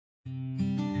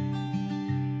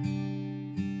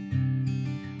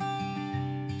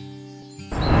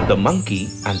The Monkey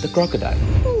and the Crocodile.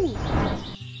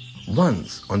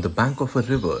 Once, on the bank of a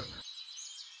river,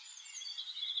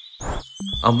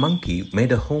 a monkey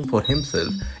made a home for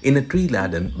himself in a tree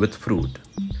laden with fruit.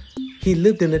 He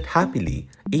lived in it happily,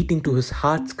 eating to his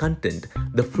heart's content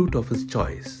the fruit of his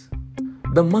choice.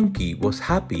 The monkey was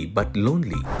happy but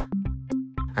lonely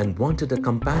and wanted a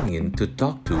companion to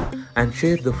talk to and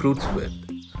share the fruits with.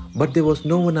 But there was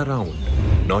no one around,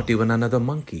 not even another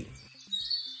monkey.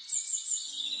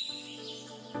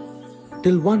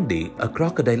 Till one day a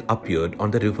crocodile appeared on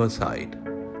the riverside.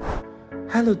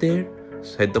 "Hello there,"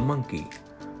 said the monkey.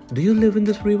 "Do you live in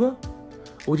this river?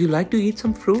 Would you like to eat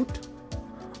some fruit?"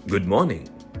 "Good morning,"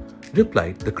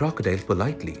 replied the crocodile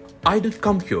politely. "I did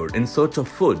come here in search of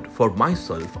food for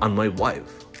myself and my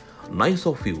wife. Nice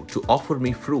of you to offer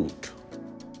me fruit."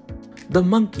 The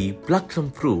monkey plucked some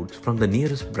fruits from the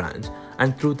nearest branch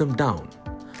and threw them down.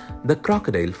 The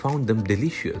crocodile found them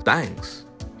delicious. "Thanks,"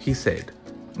 he said.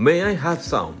 "May I have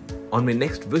some on my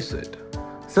next visit?"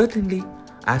 "Certainly,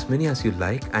 as many as you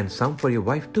like and some for your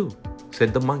wife too,"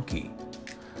 said the monkey.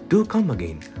 "Do come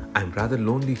again, I'm rather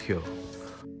lonely here."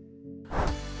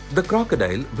 The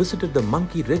crocodile visited the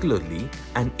monkey regularly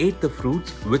and ate the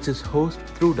fruits which his host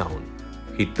threw down.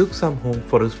 He took some home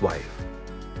for his wife.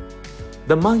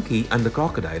 The monkey and the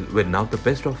crocodile were now the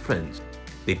best of friends.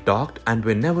 They talked and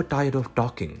were never tired of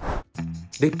talking.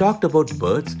 They talked about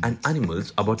birds and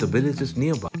animals about the villages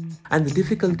nearby and the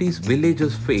difficulties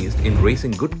villagers faced in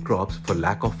raising good crops for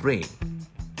lack of rain.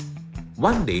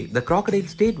 One day, the crocodile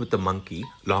stayed with the monkey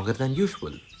longer than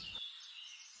usual.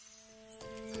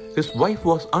 His wife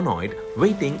was annoyed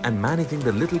waiting and managing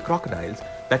the little crocodiles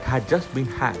that had just been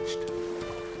hatched.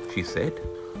 She said,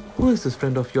 "Who is this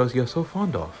friend of yours you're so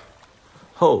fond of?"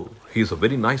 "Oh, he's a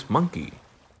very nice monkey,"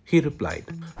 he replied.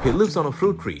 "He lives on a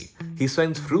fruit tree. He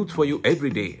sends fruits for you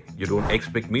every day. You don't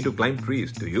expect me to climb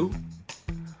trees, do you?"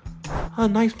 "A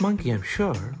nice monkey, I'm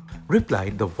sure,"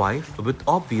 replied the wife with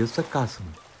obvious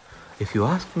sarcasm. "If you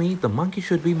ask me, the monkey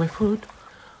should be my food.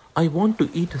 I want to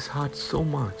eat his heart so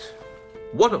much."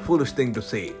 "What a foolish thing to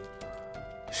say,"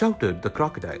 shouted the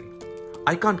crocodile.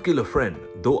 "I can't kill a friend,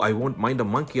 though I won't mind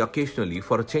a monkey occasionally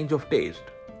for a change of taste."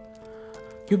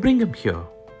 "You bring him here,"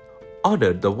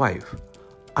 ordered the wife.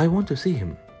 "I want to see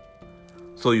him."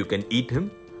 "So you can eat him?"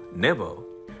 "Never,"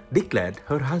 declared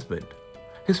her husband.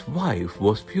 His wife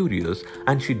was furious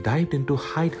and she dived in to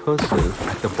hide herself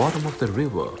at the bottom of the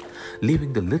river,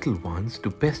 leaving the little ones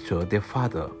to pester their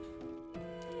father.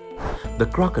 The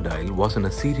crocodile was in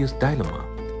a serious dilemma.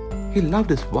 He loved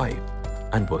his wife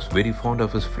and was very fond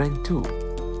of his friend too.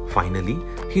 Finally,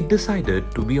 he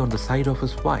decided to be on the side of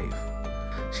his wife.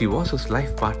 She was his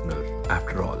life partner,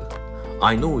 after all.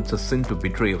 "I know it's a sin to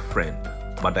betray a friend,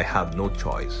 but I have no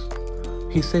choice,"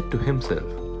 he said to himself.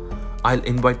 "I'll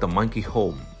invite the monkey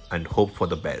home and hope for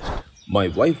the best." "My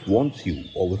wife wants you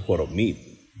over for a meal,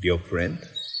 dear friend,"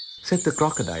 said the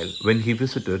crocodile when he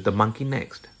visited the monkey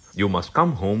next. "You must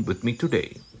come home with me today."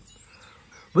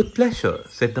 "With pleasure,"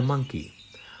 said the monkey.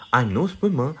 "I'm no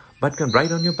swimmer but can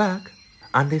ride on your back."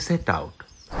 And they set out.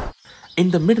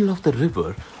 In the middle of the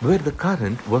river, where the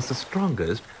current was the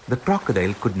strongest, the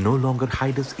crocodile could no longer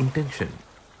hide his intention.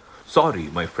 "Sorry,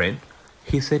 my friend,"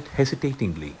 he said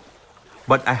hesitatingly,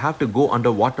 "but I have to go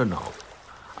underwater now.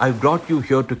 I've brought you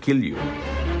here to kill you.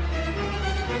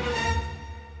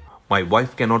 My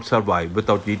wife cannot survive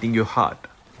without eating your heart.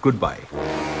 Goodbye."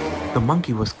 The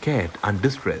monkey was scared and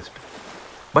distressed,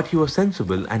 but he was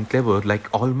sensible and clever like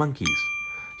all monkeys.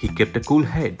 He kept a cool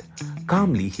head.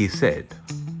 Calmly he said,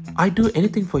 "I'd do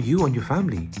anything for you and your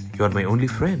family. You are my only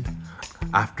friend.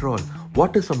 After all,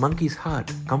 what is a monkey's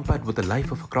heart compared with the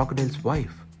life of a crocodile's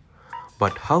wife?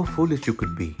 But how foolish you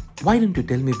could be. Why didn't you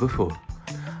tell me before?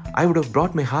 I would have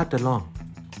brought my heart along."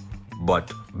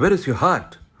 "But where is your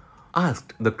heart?"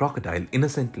 asked the crocodile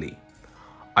innocently.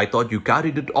 "I thought you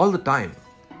carried it all the time."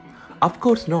 "Of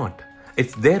course not.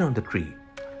 It's there on the tree.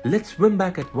 Let's swim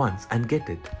back at once and get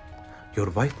it. Your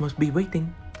wife must be waiting,"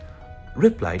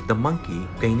 replied the monkey,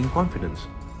 gaining confidence.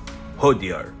 "Oh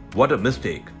dear, what a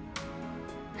mistake,"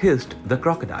 hissed the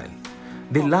crocodile.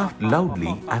 They laughed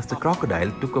loudly as the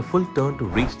crocodile took a full turn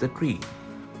to reach the tree.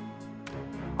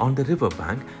 On the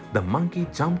riverbank, the monkey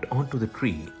jumped onto the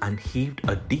tree and heaved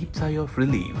a deep sigh of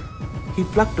relief. He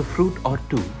plucked a fruit or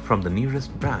two from the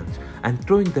nearest branch and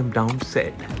throwing them down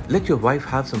said, "Let your wife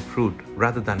have some fruit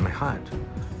rather than my heart.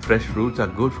 Fresh fruits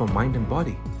are good for mind and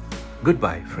body.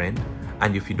 Goodbye, friend,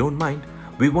 and if you don't mind,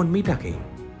 we won't meet again."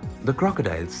 The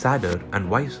crocodile, sadder and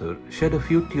wiser, shed a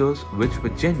few tears which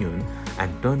were genuine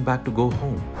and turned back to go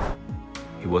home.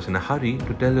 He was in a hurry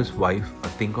to tell his wife a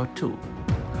thing or two.